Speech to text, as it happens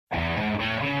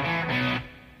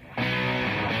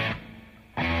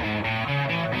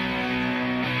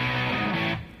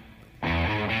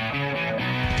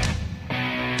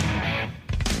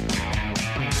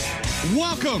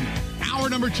Welcome. Hour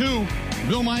number 2,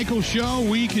 Bill Michaels Show.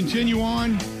 We continue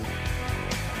on.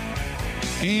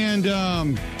 And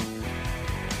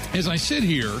as I sit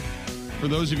here, for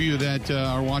those of you that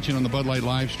are watching on the Bud Light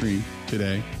live stream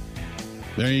today,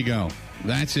 there you go.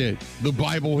 That's it. The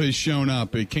Bible has shown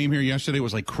up. It came here yesterday. It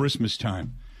was like Christmas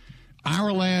time.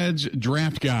 Our Lads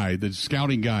Draft Guide, the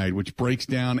scouting guide, which breaks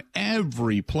down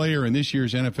every player in this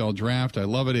year's NFL Draft. I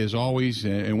love it as always,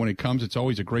 and when it comes, it's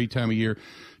always a great time of year.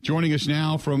 Joining us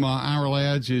now from Our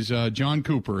Lads is John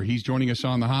Cooper. He's joining us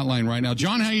on the hotline right now.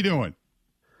 John, how you doing?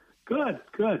 Good.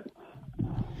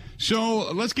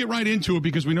 So let's get right into it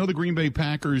because we know the Green Bay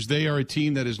Packers, they are a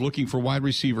team that is looking for wide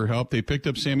receiver help. They picked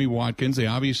up Sammy Watkins. They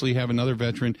obviously have another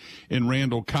veteran in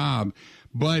Randall Cobb.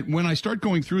 But when I start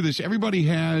going through this, everybody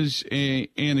has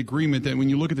an agreement that when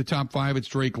you look at the top 5, it's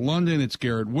Drake London, it's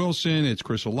Garrett Wilson, it's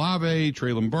Chris Olave,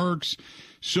 Treylon Burks.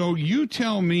 So you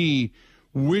tell me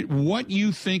what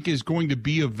you think is going to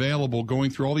be available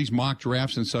going through all these mock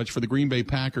drafts and such for the Green Bay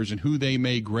Packers and who they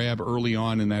may grab early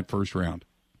on in that first round.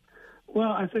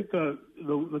 Well, I think the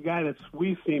guy that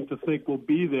we seem to think will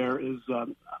be there is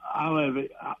Olave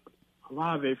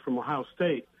from Ohio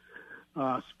State.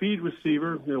 Speed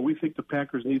receiver. We think the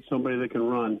Packers need somebody that can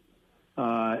run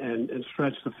and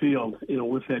stretch the field.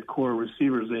 With that core of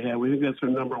receivers they have, we think that's their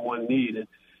number one need,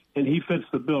 and he fits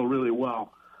the bill really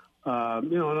well.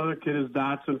 Another kid is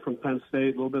Dotson from Penn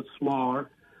State, a little bit smaller.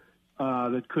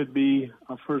 That could be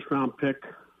a first-round pick.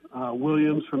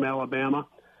 Williams from Alabama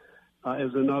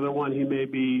is another one. He may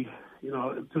be.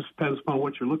 It just depends upon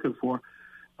what you're looking for.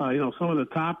 Some of the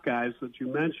top guys that you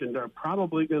mentioned are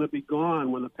probably going to be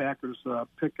gone when the Packers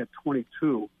pick at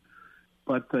 22.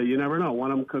 But you never know.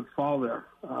 One of them could fall there.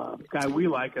 Guy we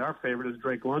like, our favorite, is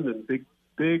Drake London.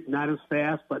 Big, not as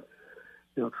fast, but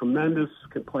tremendous.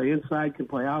 Can play inside, can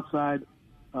play outside.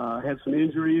 Had some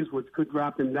injuries, which could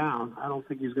drop him down. I don't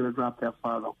think he's going to drop that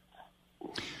far, though.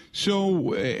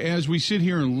 So as we sit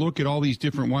here and look at all these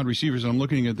different wide receivers, I'm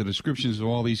looking at the descriptions of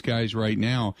all these guys right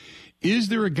now. Is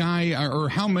there a guy, or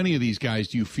how many of these guys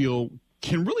do you feel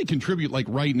can really contribute like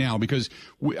right now? Because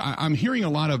I'm hearing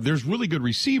a lot of there's really good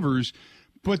receivers,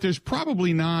 but there's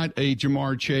probably not a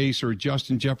Jamar Chase or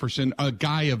Justin Jefferson, a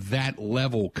guy of that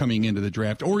level coming into the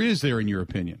draft. Or is there, in your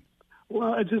opinion?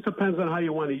 Well, it just depends on how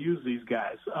you want to use these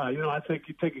guys. I think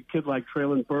you take a kid like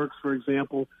Treylon Burks, for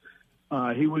example.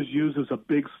 He was used as a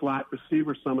big slot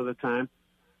receiver some of the time.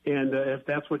 And if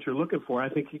that's what you're looking for, I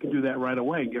think he can do that right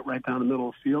away and get right down the middle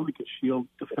of the field. He can shield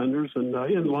defenders, and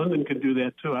London can do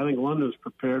that too. I think London's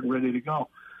prepared and ready to go.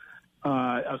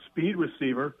 A speed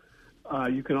receiver,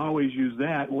 you can always use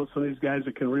that. And with some of these guys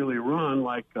that can really run,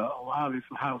 like Olave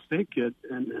from Ohio State kid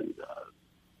and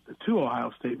the 2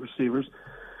 Ohio State receivers,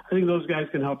 I think those guys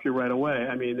can help you right away.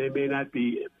 I mean, they may not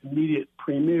be immediate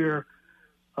premier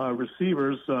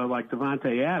receivers like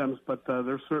Devontae Adams, but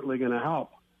they're certainly going to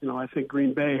help. I think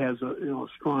Green Bay has a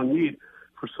strong need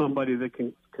for somebody that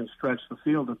can stretch the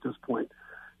field at this point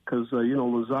because,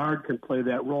 Lazard can play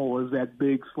that role as that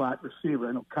big slot receiver.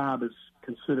 I know Cobb is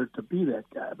considered to be that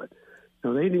guy, but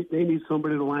they need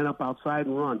somebody to line up outside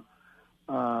and run.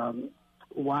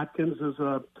 Watkins is,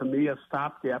 to me, a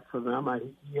stopgap for them.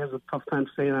 He has a tough time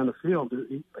staying on the field.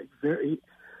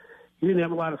 He didn't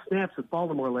have a lot of snaps at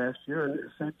Baltimore last year, and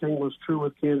the same thing was true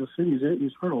with Kansas City.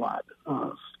 He's hurt a lot.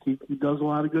 He does a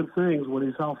lot of good things when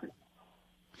he's healthy.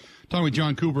 Talking with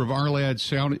John Cooper of Our Lads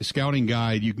Scouting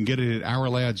Guide. You can get it at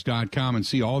ourlads.com and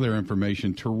see all their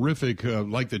information. Terrific,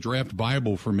 like the draft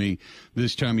Bible for me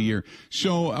this time of year.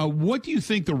 So what do you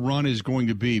think the run is going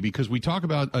to be? Because we talk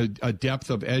about a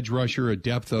depth of edge rusher, a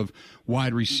depth of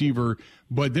wide receiver,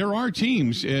 but there are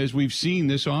teams, as we've seen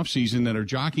this offseason, that are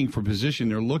jockeying for position.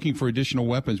 They're looking for additional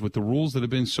weapons. With the rules that have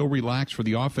been so relaxed for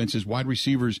the offenses, wide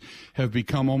receivers have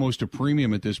become almost a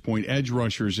premium at this point, edge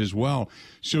rushers as well.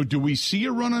 So do we see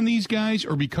a run on these guys,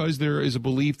 or because there is a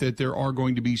belief that there are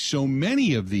going to be so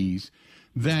many of these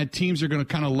that teams are going to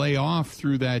kind of lay off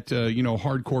through that,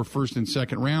 hardcore first and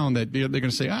second round, that they're going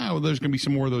to say, there's going to be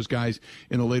some more of those guys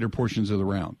in the later portions of the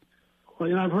round?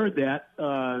 Well, I've heard that.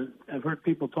 I've heard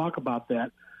people talk about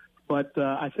that. But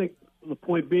I think the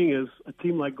point being is a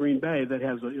team like Green Bay that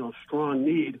has a strong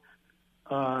need,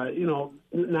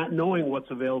 not knowing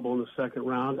what's available in the second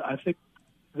round, I think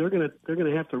they're going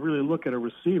to have to really look at a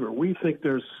receiver. We think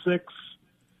there's 6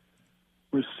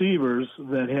 receivers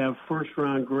that have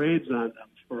first-round grades on them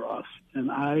for us.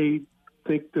 And I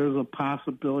think there's a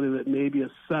possibility that maybe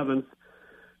a 7th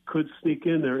could sneak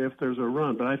in there if there's a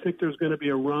run. But I think there's going to be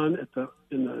a run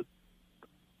in the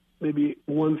maybe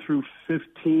 1 through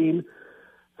 15.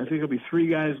 I think there'll be 3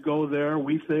 guys go there,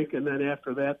 we think, and then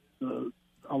after that,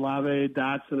 Olave,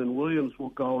 Dotson, and Williams will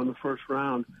go in the first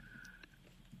round,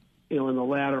 in the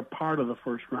latter part of the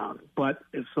first round. But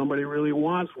if somebody really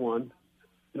wants one,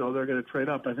 they're going to trade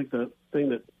up. I think the thing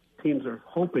that teams are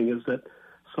hoping is that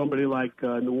somebody like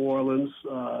New Orleans,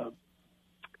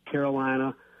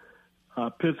 Carolina,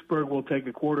 Pittsburgh will take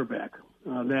a quarterback.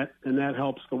 That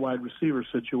helps the wide receiver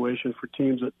situation for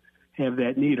teams that have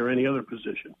that need or any other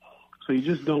position. So you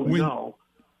just don't know.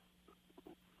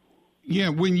 Yeah,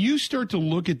 when you start to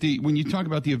look at when you talk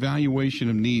about the evaluation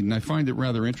of need, and I find it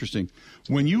rather interesting,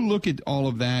 when you look at all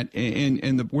of that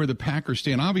and where the Packers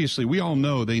stand, obviously we all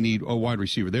know they need a wide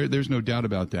receiver. There's no doubt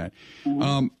about that.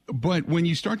 Mm-hmm. But when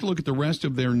you start to look at the rest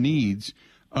of their needs,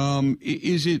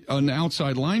 is it an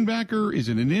outside linebacker? Is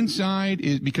it an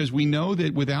inside? Because we know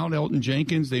that without Elton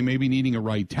Jenkins, they may be needing a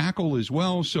right tackle as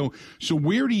well. So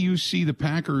where do you see the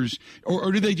Packers,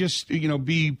 or do they just,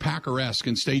 be Packer-esque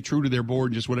and stay true to their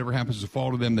board and just whatever happens to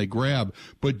fall to them, they grab?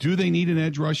 But do they need an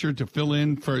edge rusher to fill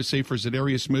in for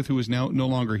Zadarius Smith, who is now no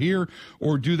longer here?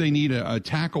 Or do they need a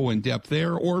tackle in depth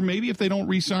there? Or maybe if they don't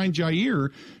re-sign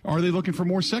Jair, are they looking for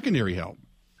more secondary help?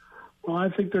 Well, I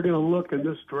think they're going to look in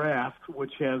this draft,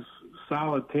 which has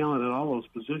solid talent at all those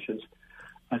positions.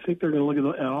 I think they're going to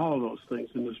look at all of those things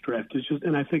in this draft.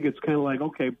 And I think it's kind of like,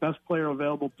 okay, best player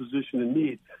available, position in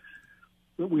need.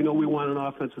 We know we want an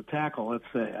offensive tackle, let's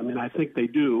say. I mean, I think they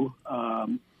do.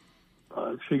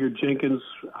 Figured Jenkins,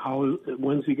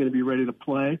 when's he going to be ready to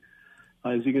play?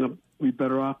 Is he going to be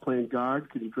better off playing guard?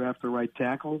 Could you draft the right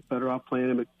tackle? Better off playing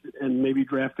him and maybe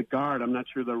draft a guard. I'm not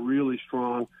sure they're really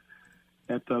strong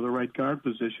at the right guard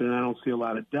position, and I don't see a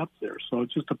lot of depth there. So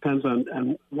it just depends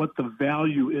on what the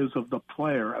value is of the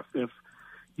player. If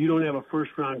you don't have a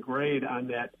first-round grade on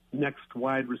that next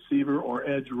wide receiver or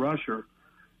edge rusher,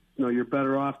 you're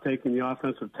better off taking the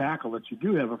offensive tackle that you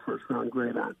do have a first-round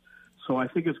grade on. So I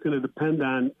think it's going to depend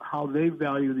on how they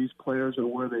value these players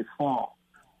and where they fall.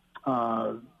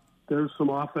 There's some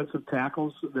offensive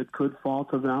tackles that could fall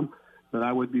to them that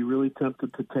I would be really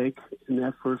tempted to take in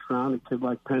that first round. A kid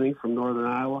like Penning from Northern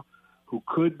Iowa, who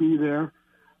could be there.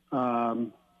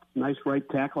 Nice right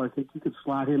tackle. I think you could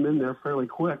slot him in there fairly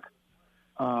quick.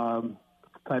 The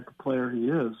type of player he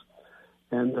is.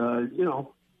 And,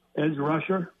 edge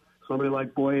rusher, somebody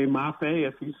like Boye Mafe,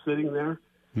 if he's sitting there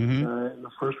in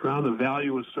the first round, the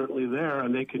value is certainly there,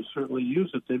 and they can certainly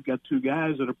use it. They've got two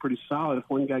guys that are pretty solid. If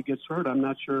one guy gets hurt, I'm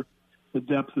not sure the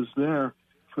depth is there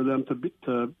for them to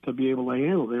be able to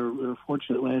handle. They were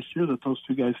fortunate last year that those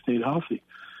two guys stayed healthy,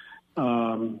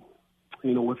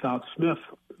 without Smith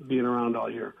being around all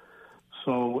year.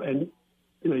 So, and,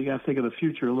 you got to think of the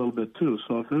future a little bit too.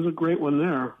 So if there's a great one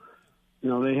there,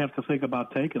 they have to think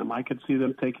about taking them. I could see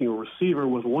them taking a receiver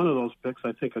with one of those picks.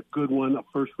 I think a good one, a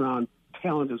first-round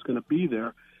talent is going to be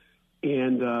there,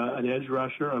 and an edge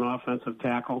rusher, an offensive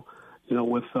tackle,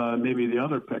 with maybe the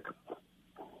other pick.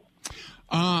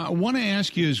 I want to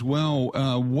ask you as well,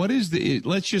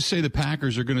 let's just say the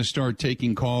Packers are going to start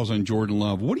taking calls on Jordan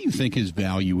Love. What do you think his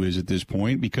value is at this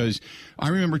point? Because I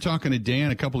remember talking to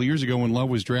Dan a couple of years ago when Love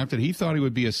was drafted. He thought he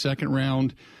would be a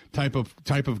second-round type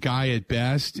of guy at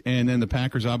best, and then the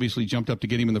Packers obviously jumped up to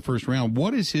get him in the first round.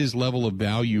 What is his level of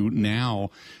value now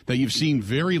that you've seen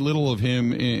very little of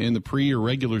him in the pre or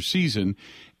regular season?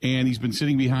 And he's been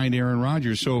sitting behind Aaron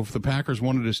Rodgers. So if the Packers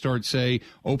wanted to start, say,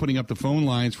 opening up the phone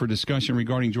lines for discussion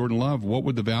regarding Jordan Love, what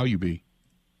would the value be?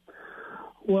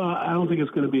 Well, I don't think it's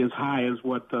going to be as high as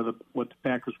what the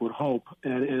Packers would hope.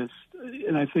 And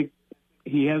I think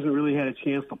he hasn't really had a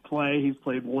chance to play. He's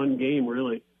played one game,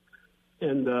 really.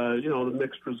 And, the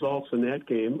mixed results in that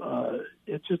game.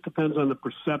 It just depends on the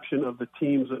perception of the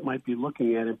teams that might be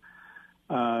looking at him.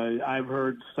 I've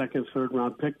heard second, third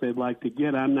round pick they'd like to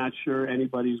get. I'm not sure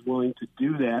anybody's willing to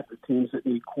do that. The teams that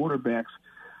need quarterbacks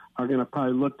are going to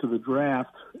probably look to the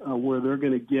draft where they're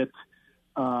going to get,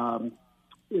 to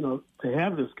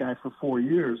have this guy for 4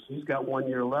 years. He's got 1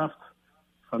 year left,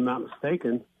 if I'm not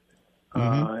mistaken,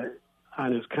 on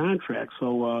his contract.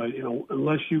 So,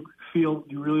 unless you feel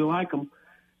you really like him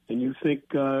and you think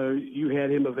you had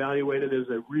him evaluated as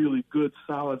a really good,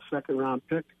 solid second round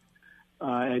pick,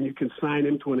 and you can sign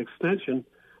him to an extension,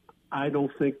 I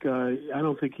don't think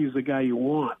he's the guy you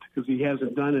want because he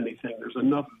hasn't done anything. There's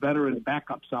enough veteran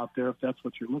backups out there if that's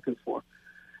what you're looking for.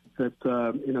 That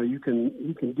you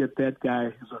can get that guy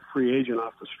as a free agent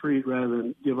off the street rather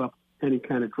than give up any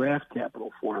kind of draft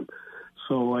capital for him.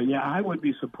 So I would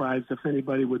be surprised if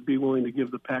anybody would be willing to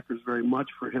give the Packers very much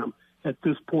for him at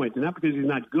this point, and not because he's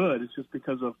not good. It's just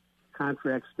because of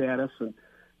contract status and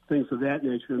things of that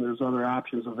nature, and there's other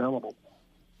options available.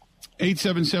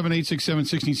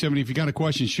 877-867-1670. If you got a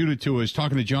question, shoot it to us.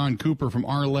 Talking to John Cooper from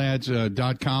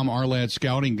ourlads.com, Our Lads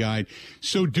Scouting Guide.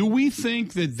 So do we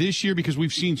think that this year, because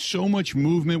we've seen so much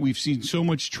movement, we've seen so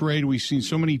much trade, we've seen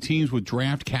so many teams with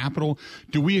draft capital,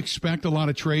 do we expect a lot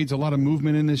of trades, a lot of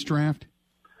movement in this draft?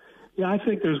 Yeah, I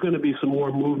think there's going to be some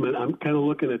more movement. I'm kind of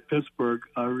looking at Pittsburgh,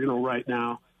 right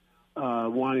now,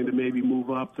 wanting to maybe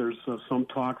move up. There's some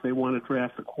talk they want to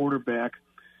draft a quarterback.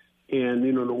 And,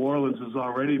 New Orleans has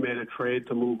already made a trade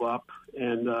to move up.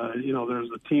 And, there's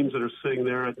the teams that are sitting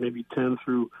there at maybe 10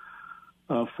 through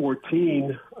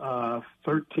 14,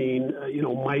 13,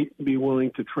 might be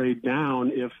willing to trade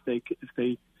down if they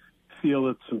feel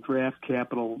that some draft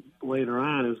capital later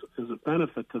on is a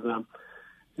benefit to them.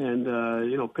 And,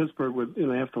 Pittsburgh would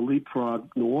have to leapfrog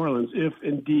New Orleans if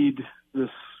indeed this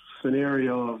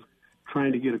scenario of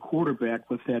trying to get a quarterback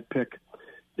with that pick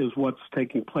is what's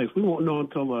taking place. We won't know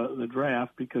until the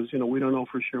draft because, we don't know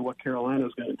for sure what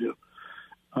Carolina's going to do.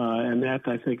 And that,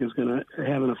 I think, is going to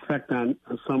have an effect on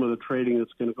some of the trading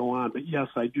that's going to go on. But, yes,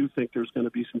 I do think there's going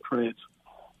to be some trades.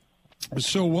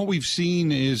 So what we've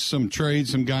seen is some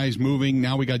trades, some guys moving.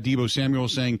 Now we got Deebo Samuel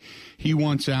saying he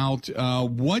wants out.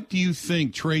 What do you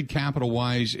think trade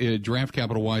capital-wise, draft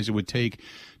capital-wise, it would take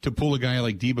to pull a guy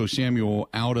like Deebo Samuel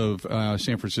out of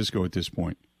San Francisco at this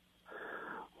point?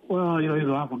 Well, he's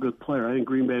an awful good player. I think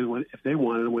Green Bay, if they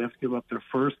wanted him, we have to give up their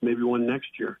first, maybe one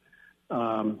next year.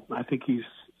 I think he's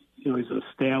an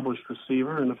established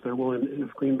receiver, and if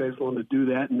Green Bay's willing to do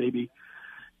that, and maybe,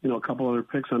 a couple other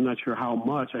picks, I'm not sure how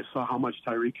much. I saw how much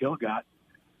Tyreek Hill got.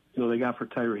 They got for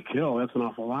Tyreek Hill. That's an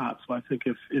awful lot. So I think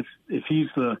if he's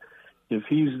the the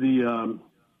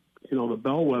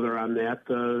bellwether on that,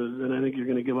 then I think you're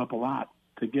going to give up a lot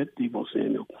to get Deebo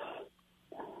Samuel.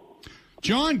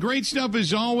 John, great stuff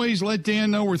as always. Let Dan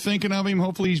know we're thinking of him.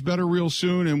 Hopefully he's better real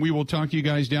soon, and we will talk to you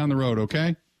guys down the road,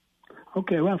 okay?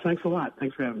 Okay, well, thanks a lot.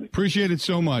 Thanks for having me. Appreciate it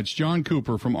so much. John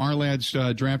Cooper from Our Lads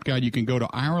Draft Guide. You can go to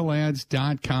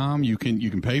ourlads.com. You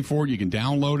can pay for it. You can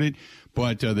download it.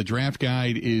 But the draft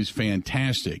guide is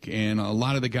fantastic. And a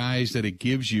lot of the guys that it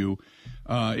gives you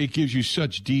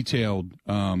such detailed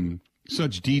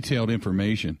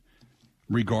information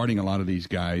regarding a lot of these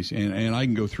guys, and I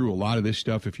can go through a lot of this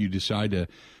stuff if you decide to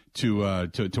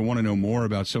want to know more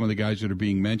about some of the guys that are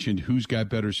being mentioned, who's got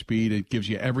better speed. It gives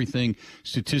you everything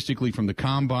statistically from the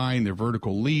combine, their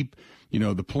vertical leap,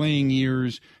 the playing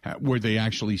years, where they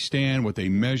actually stand, what they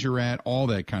measure at, all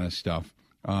that kind of stuff.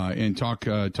 And talk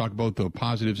both the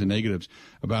positives and negatives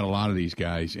about a lot of these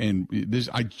guys. And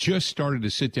I just started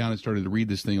to sit down and started to read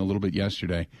this thing a little bit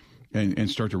yesterday and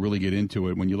start to really get into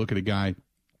it. When you look at a guy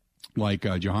like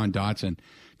Jahan Dotson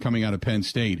coming out of Penn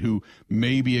State, who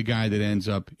may be a guy that ends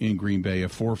up in Green Bay, a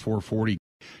 4.4 40.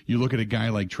 You look at a guy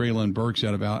like Treylon Burks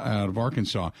out of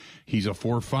Arkansas. He's a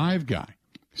 4.5 guy,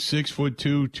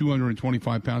 6'2",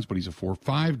 225 pounds, but he's a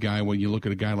 4.5 guy. When you look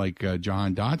at a guy like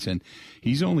Jahan Dotson,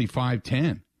 he's only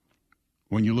 5'10".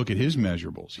 When you look at his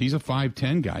measurables, he's a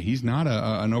 5'10 guy. He's not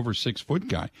an over 6 foot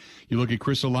guy. You look at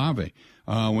Chris Olave.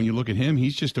 When you look at him,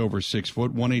 he's just over 6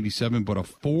 foot, 187, but a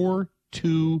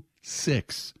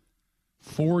 4.26.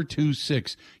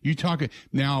 4.26.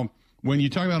 Now, when you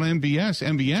talk about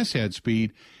MVS had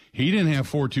speed. He didn't have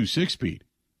 4.26 speed.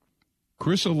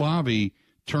 Chris Olave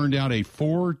turned out a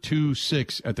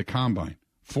 4.26 at the combine.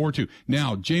 4.2.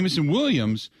 Now, Jameson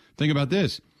Williams, think about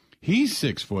this. He's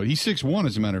 6 foot. He's 6'1",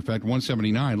 as a matter of fact,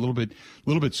 179, a little bit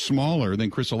smaller than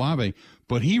Chris Olave,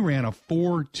 but he ran a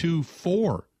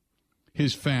 4.24,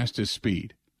 his fastest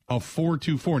speed. A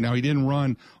 4.24. Now, he didn't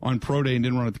run on Pro Day and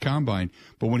didn't run at the Combine,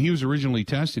 but when he was originally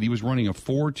tested, he was running a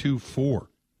 4.24.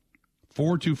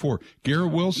 4.24.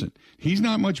 Garrett Wilson, he's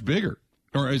not much bigger.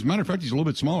 Or, as a matter of fact, he's a little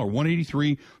bit smaller,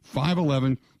 183,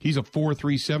 5'11". He's a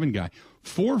 4.37 guy.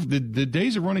 The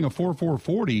days of running a 4.4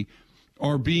 40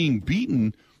 are being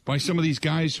beaten by some of these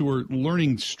guys who are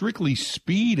learning strictly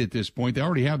speed at this point. They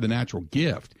already have the natural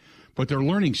gift, but they're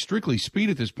learning strictly speed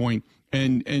at this point.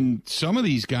 And some of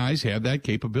these guys have that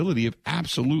capability of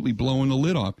absolutely blowing the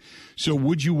lid off. So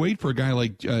would you wait for a guy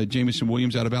like Jameson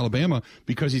Williams out of Alabama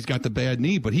because he's got the bad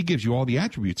knee, but he gives you all the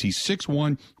attributes. He's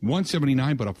 6'1",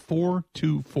 179, but a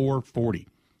 4.24 40.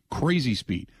 Crazy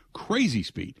speed.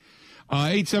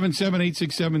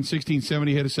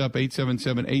 877-867-1670. Hit us up,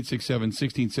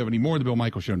 877-867-1670. More of the Bill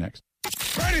Michaels Show next.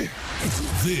 Ready?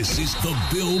 This is the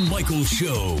Bill Michaels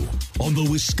Show on the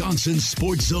Wisconsin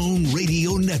Sports Zone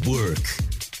Radio Network.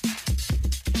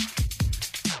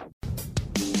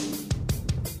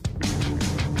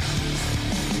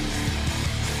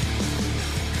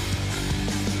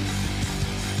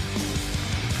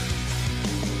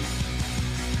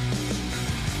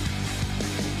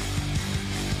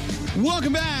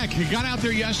 Welcome back. Got out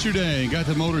there yesterday, got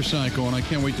the motorcycle, and I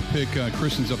can't wait to pick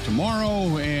Kristen's up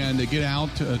tomorrow and to get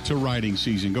out to riding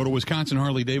season. Go to Wisconsin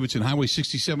Harley-Davidson, Highway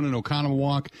 67 in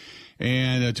Oconomowoc,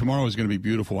 and tomorrow is going to be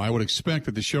beautiful. I would expect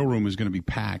that the showroom is going to be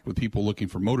packed with people looking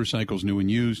for motorcycles, new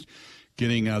and used,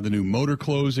 getting the new motor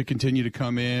clothes that continue to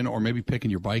come in, or maybe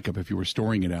picking your bike up if you were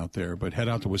storing it out there. But head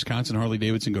out to Wisconsin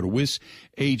Harley-Davidson. Go to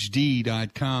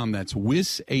wishd.com. That's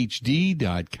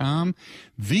wishd.com.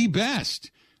 The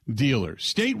best dealer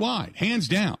statewide, hands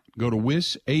down. Go to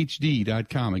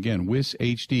wishd.com. Again,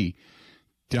 wishd.com.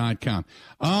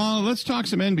 Let's talk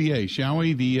some NBA, shall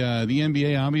we? The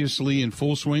NBA obviously in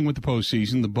full swing with the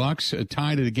postseason. The Bucks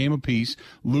tied at a game apiece,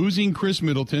 losing Chris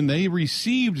Middleton. They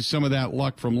received some of that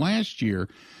luck from last year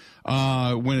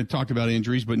when it talked about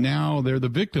injuries, but now they're the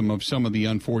victim of some of the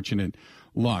unfortunate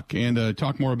luck. And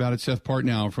talk more about it, Seth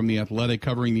Partnow from The Athletic,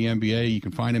 covering the NBA. You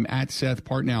can find him at Seth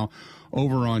Partnow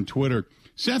over on Twitter.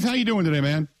 Seth, how you doing today,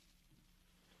 man?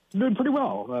 Doing pretty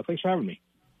well. Thanks for having me.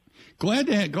 Glad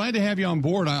to have you on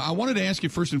board. I wanted to ask you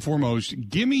first and foremost,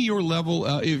 give me your level.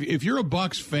 If you're a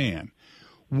Bucks fan,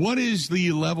 what is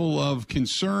the level of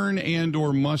concern and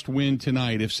or must win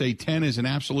tonight? If say 10 is an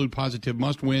absolute positive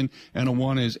must win and a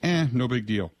 1 is no big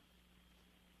deal.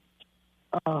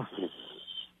 6,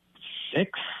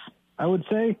 I would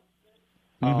say.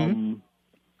 Mm-hmm.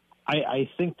 I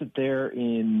think that they're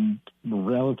in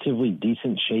relatively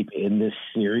decent shape in this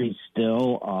series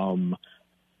still.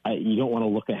 You don't want to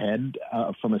look ahead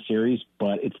from a series,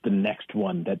 but it's the next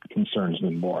one that concerns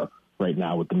me more right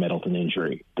now with the Middleton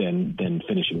injury than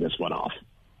finishing this one off.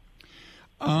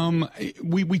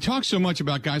 We talk so much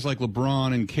about guys like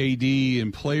LeBron and KD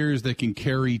and players that can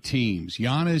carry teams.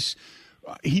 Giannis,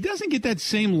 he doesn't get that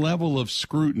same level of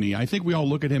scrutiny. I think we all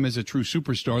look at him as a true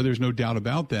superstar. There's no doubt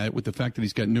about that with the fact that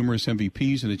he's got numerous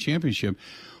MVPs and a championship.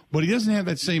 But he doesn't have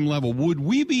that same level. Would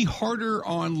we be harder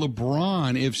on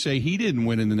LeBron if, say, he didn't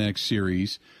win in the next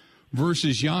series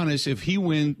versus Giannis if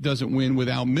he doesn't win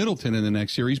without Middleton in the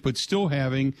next series, but still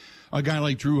having a guy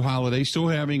like Drew Holiday, still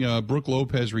having Brook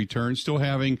Lopez return, still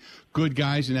having good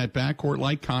guys in that backcourt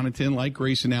like Connaughton, like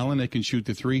Grayson Allen that can shoot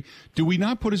the three? Do we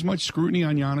not put as much scrutiny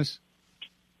on Giannis?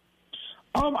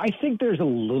 I think there's a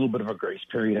little bit of a grace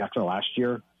period after last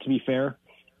year, to be fair,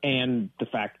 and the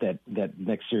fact that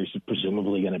next series is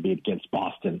presumably going to be against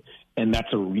Boston, and that's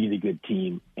a really good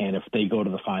team. And if they go to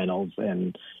the finals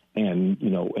and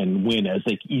win as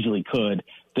they easily could,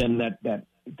 then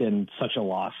then such a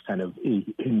loss, kind of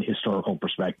in historical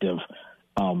perspective,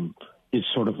 is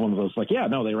sort of one of those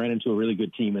they ran into a really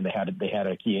good team and they had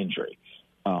a key injury.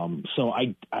 So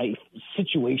I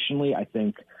situationally, I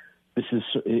think.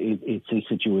 It's a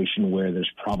situation where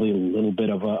there's probably a little bit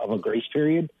of a grace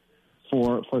period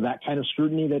for that kind of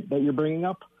scrutiny that you're bringing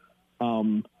up.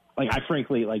 If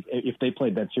they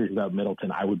played that series without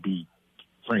Middleton, I would be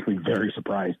frankly very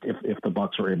surprised if the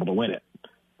Bucks were able to win it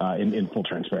in full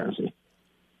transparency.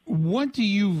 What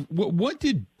did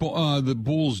the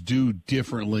Bulls do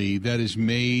differently that is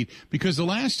made? Because the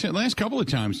last couple of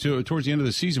times towards the end of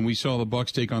the season, we saw the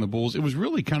Bucks take on the Bulls. It was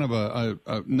really kind of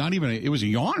it was a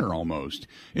yawner almost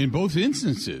in both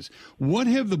instances. What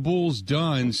have the Bulls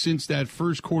done since that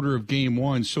first quarter of Game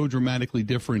 1 so dramatically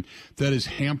different that has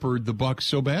hampered the Bucks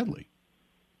so badly?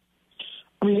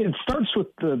 I mean, it starts with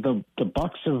the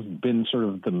Bucks have been sort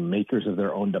of the makers of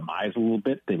their own demise a little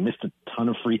bit. They missed a ton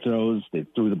of free throws. They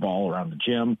threw the ball around the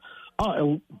gym.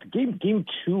 Game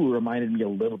 2 reminded me a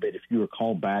little bit, if you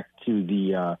recall back to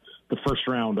the first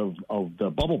round of the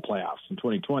bubble playoffs in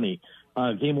 2020,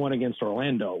 Game 1 against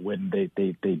Orlando when they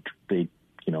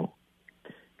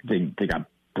got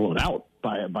blown out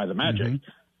by the Magic.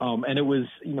 Mm-hmm. And it was,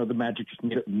 the Magic just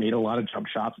made a lot of jump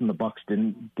shots and the Bucks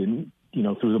didn't threw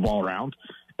the ball around.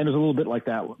 And it was a little bit like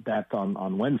that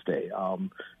on Wednesday.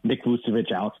 Nick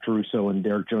Vucevic, Alex Caruso, and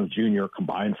Derrick Jones Jr.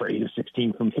 combined for 8 of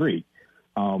 16 from 3.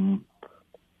 I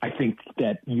think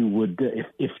that you would,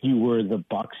 if you were the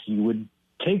Bucks, you would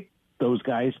take those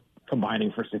guys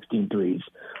combining for 16 threes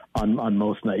on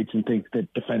most nights and think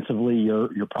that defensively you're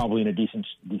probably in a decent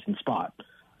spot.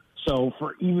 So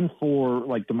for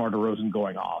like DeMar DeRozan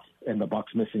going off and the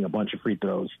Bucks missing a bunch of free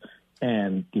throws,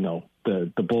 and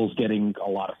the Bulls getting a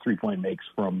lot of 3-point makes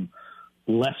from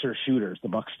lesser shooters, the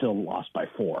Bucks still lost by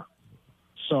 4.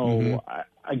 So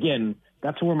again,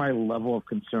 that's where my level of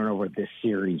concern over this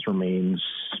series remains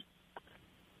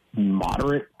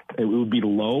moderate. It would be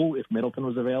low if Middleton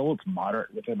was available. It's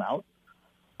moderate with him out.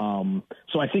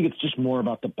 So I think it's just more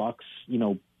about the Bucks,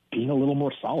 being a little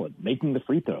more solid, making the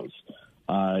free throws,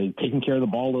 taking care of the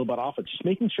ball a little bit off it, just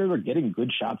making sure they're getting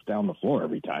good shots down the floor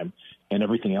every time, and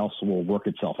everything else will work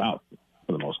itself out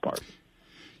for the most part.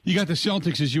 You got the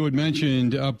Celtics, as you had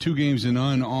mentioned, up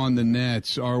 2-0 on the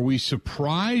Nets. Are we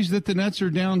surprised that the Nets are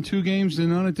down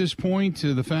 2-0 at this point?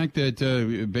 The fact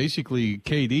that basically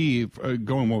KD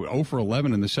going 0 for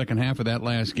 11 in the second half of that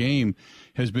last game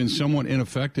has been somewhat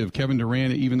ineffective. Kevin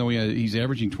Durant, even though he's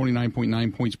averaging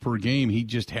 29.9 points per game, he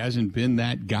just hasn't been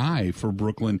that guy for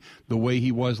Brooklyn the way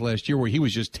he was last year, where he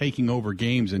was just taking over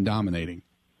games and dominating.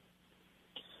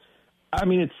 I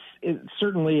mean, it's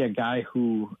certainly a guy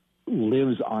who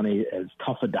lives on as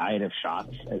tough a diet of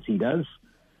shots as he does.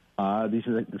 This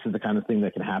is the kind of thing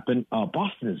that can happen.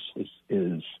 Boston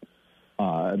is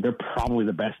they're probably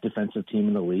the best defensive team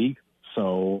in the league.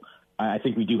 So I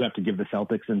think we do have to give the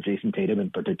Celtics and Jason Tatum in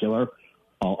particular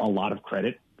a lot of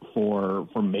credit for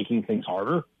making things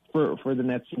harder for the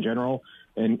Nets in general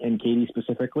and KD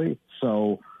specifically.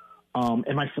 So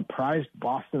am I surprised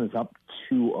Boston is up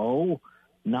 2-0?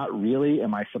 Not really.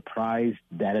 Am I surprised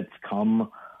that it's come,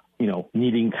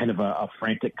 needing kind of a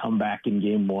frantic comeback in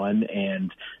game one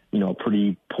and, a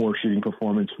pretty poor shooting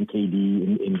performance from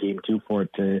KD in game two for it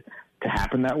to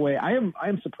happen that way? I am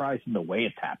surprised in the way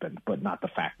it's happened, but not the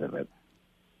fact of it.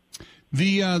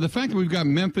 The fact that we've got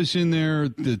Memphis in there,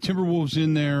 the Timberwolves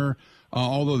in there,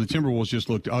 although the Timberwolves just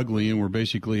looked ugly and were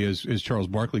basically, as Charles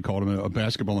Barkley called them, a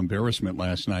basketball embarrassment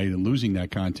last night and losing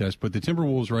that contest. But the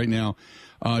Timberwolves right now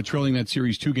trailing that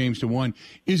series 2-1.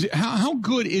 How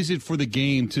good is it for the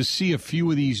game to see a few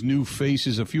of these new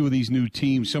faces, a few of these new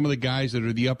teams, some of the guys that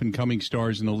are the up-and-coming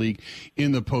stars in the league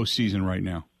in the postseason right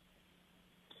now?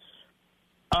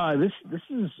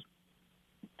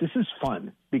 This is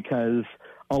fun because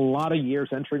a lot of years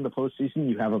entering the postseason,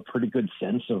 you have a pretty good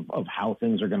sense of how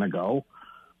things are going to go.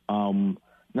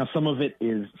 Now, some of it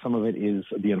is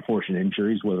the unfortunate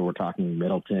injuries, whether we're talking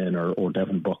Middleton or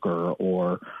Devin Booker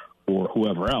or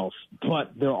whoever else.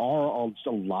 But there are just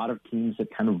a lot of teams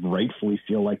that kind of rightfully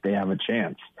feel like they have a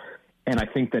chance, and I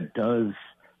think that does.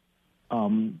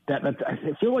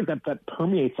 I feel like that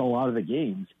permeates a lot of the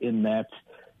games in that.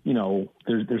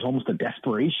 There's almost a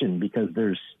desperation because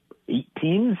there's 8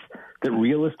 teams that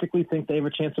realistically think they have a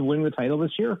chance of winning the title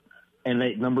this year, and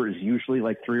that number is usually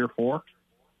like 3 or 4.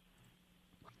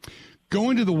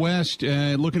 Going to the West,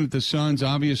 looking at the Suns,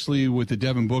 obviously with the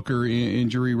Devin Booker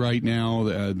injury right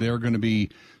now, they're going to be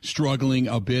struggling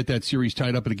a bit. That series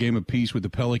tied up at a game apiece with the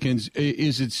Pelicans.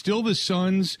 Is it still the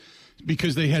Suns,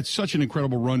 because they had such an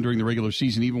incredible run during the regular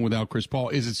season, even without Chris Paul?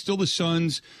 Is it still the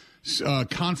Suns'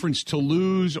 conference to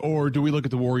lose, or do we look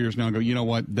at the Warriors now and go, you know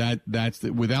what,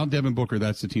 without Devin Booker,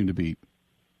 that's the team to beat?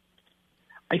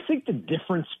 I think the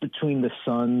difference between the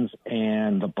Suns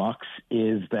and the Bucks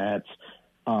is that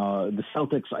the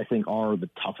Celtics, I think, are the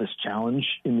toughest challenge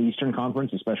in the Eastern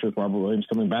Conference, especially with Robert Williams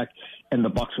coming back, and the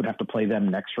Bucks would have to play them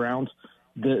next round.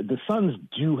 The Suns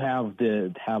do have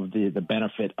the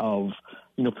benefit of,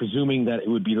 presuming that it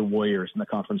would be the Warriors in the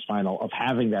conference final, of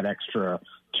having that extra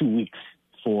 2 weeks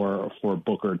for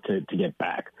Booker to get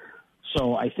back.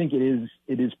 So I think it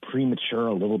is premature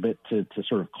a little bit to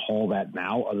sort of call that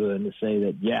now, other than to say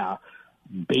that, yeah,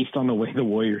 based on the way the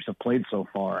Warriors have played so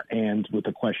far and with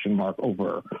the question mark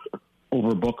over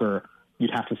Booker,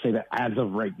 you'd have to say that as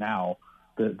of right now,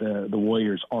 the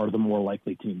Warriors are the more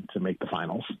likely team to make the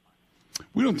finals.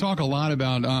 We don't talk a lot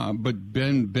about, but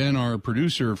Ben, our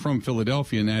producer from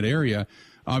Philadelphia in that area,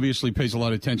 obviously pays a lot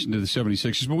of attention to the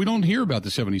 76ers, but we don't hear about the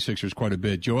 76ers quite a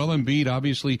bit. Joel Embiid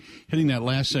obviously hitting that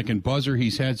last-second buzzer.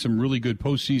 He's had some really good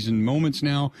postseason moments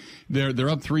now. They're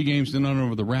up 3-0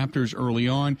 over the Raptors early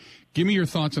on. Give me your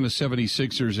thoughts on the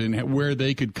 76ers and where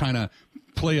they could kind of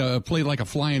play like a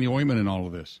fly in the ointment in all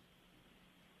of this.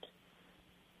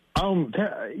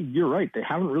 You're right. They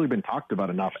haven't really been talked about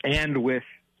enough. And with,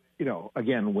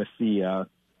 again, with the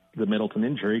Middleton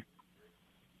injury,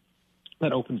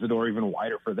 that opens the door even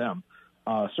wider for them.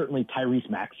 Certainly Tyrese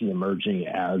Maxey emerging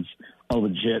as a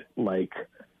legit, I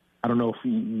don't know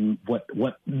if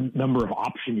what number of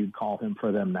option you'd call him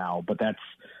for them now, but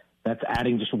that's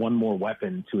adding just one more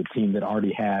weapon to a team that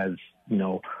already has,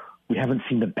 we haven't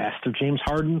seen the best of James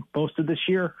Harden boasted this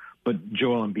year, but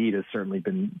Joel Embiid has certainly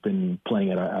been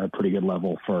playing at a pretty good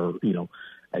level for, he's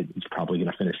probably going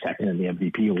to finish second in the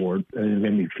MVP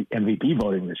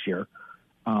voting this year.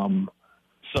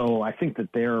 So I think that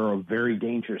they're a very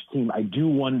dangerous team. I do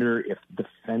wonder if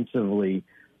defensively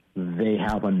they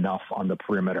have enough on the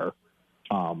perimeter.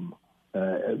 When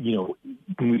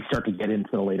we start to get into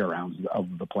the later rounds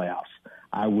of the playoffs,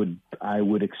 I would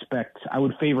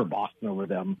favor Boston over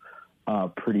them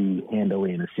pretty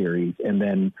handily in a series, and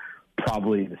then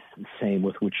probably the same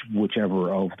with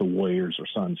whichever of the Warriors or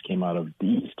Suns came out of the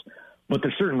East. But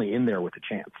they're certainly in there with a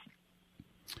chance.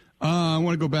 I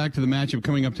want to go back to the matchup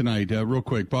coming up tonight real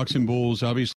quick. Bucks and Bulls,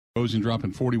 obviously. Rosen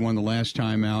dropping 41 the last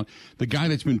time out. The guy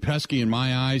that's been pesky in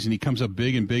my eyes, and he comes up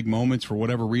big in big moments for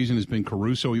whatever reason, has been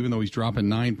Caruso, even though he's dropping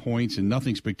 9 points and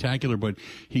nothing spectacular, but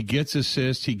he gets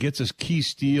assists, he gets a key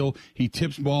steal, he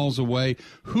tips balls away.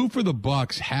 Who for the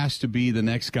Bucks has to be the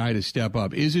next guy to step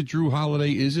up? Is it Drew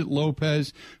Holiday? Is it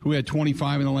Lopez, who had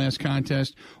 25 in the last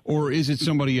contest? Or is it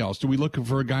somebody else? Do we look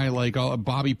for a guy like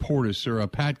Bobby Portis or a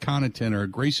Pat Connaughton or a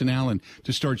Grayson Allen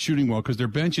to start shooting well? Because their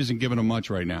bench isn't giving them much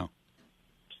right now.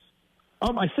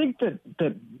 I think that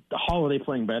the Holiday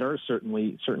playing better is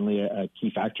certainly a key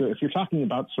factor. If you're talking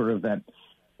about sort of that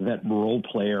role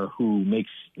player who makes,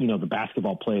 the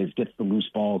basketball plays, gets the loose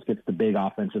balls, gets the big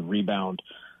offensive rebound,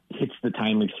 hits the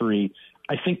timely three,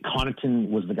 I think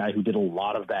Connaughton was the guy who did a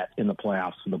lot of that in the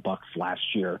playoffs for the Bucks last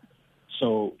year.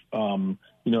 So,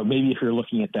 maybe if you're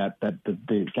looking at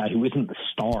the guy who isn't the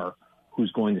star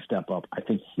who's going to step up, I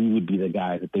think he would be the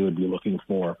guy that they would be looking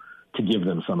for to give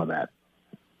them some of that.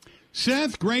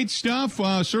 Seth, great stuff.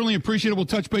 Certainly appreciate it. We'll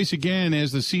touch base again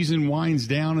as the season winds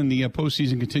down and the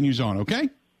postseason continues on, okay?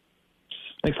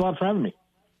 Thanks a lot for having me.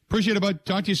 Appreciate it, bud.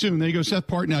 Talk to you soon. There you go, Seth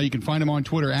Partnow. You can find him on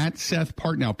Twitter at Seth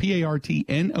Partnow,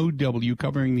 Partnow,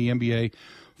 covering the NBA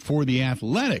for The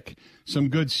Athletic. Some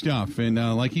good stuff. And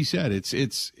like he said,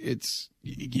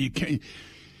 you can't.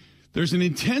 There's an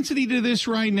intensity to this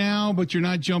right now, but you're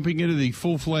not jumping into the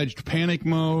full-fledged panic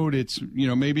mode. It's,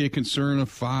 maybe a concern of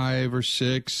 5 or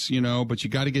 6, but you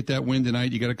got to get that win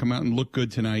tonight. You got to come out and look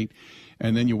good tonight,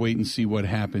 and then you wait and see what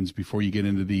happens before you get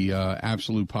into the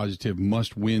absolute positive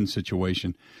must-win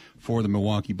situation for the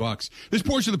Milwaukee Bucks. This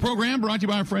portion of the program brought to you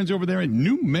by our friends over there at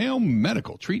New Mail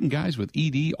Medical, treating guys with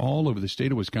ED all over the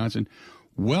state of Wisconsin,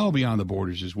 well beyond the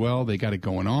borders as well. They got it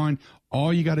going on.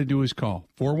 All you got to do is call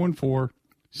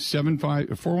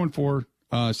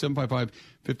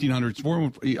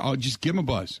 414-755-1500. Just give them a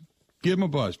buzz. Give them a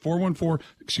buzz.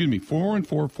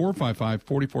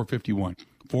 414-455-4451.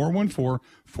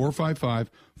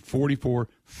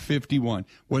 414-455-4451.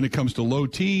 When it comes to low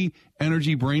T,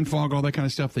 energy, brain fog, all that kind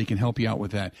of stuff, they can help you out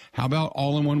with that. How about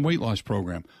all-in-one weight loss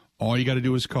program? All you got to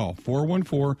do is call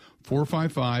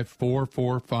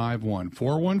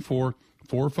 414-455-4451.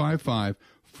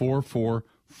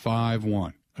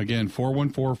 414-455-4451. Again,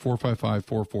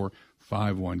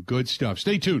 414-455-4451. Good stuff.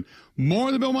 Stay tuned. More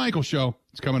of the Bill Michaels Show.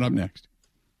 It's coming up next.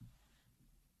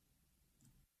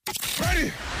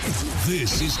 Ready?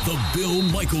 This is the Bill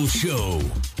Michaels Show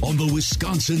on the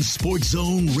Wisconsin Sports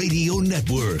Zone Radio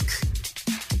Network.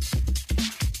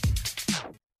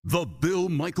 The Bill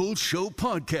Michaels Show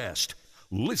podcast.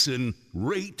 Listen,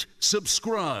 rate,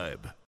 subscribe.